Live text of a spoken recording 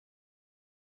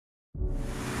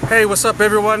Hey, what's up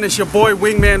everyone? It's your boy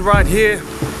Wingman right here.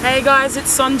 Hey guys,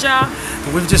 it's Sonja.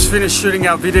 We've just finished shooting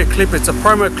our video clip. It's a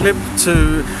promo clip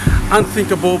to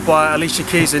Unthinkable by Alicia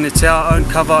Keys, and it's our own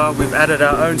cover. We've added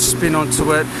our own spin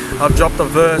onto it. I've dropped a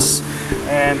verse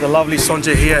and the lovely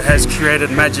Sonja here has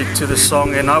created magic to the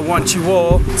song, and I want you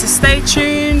all to stay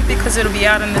tuned because it'll be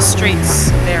out in the streets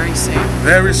very soon.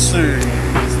 Very soon.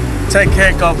 Take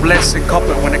care, God bless, and cop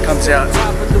it when it comes out.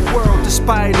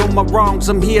 Despite all my wrongs,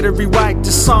 I'm here to rewrite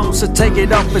the song, so take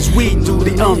it up as we do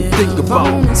the unthinkable.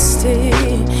 Honesty,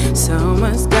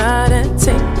 someone's gotta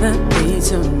take the lead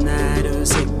tonight.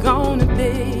 Who's it gonna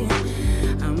be?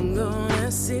 I'm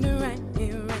gonna sit right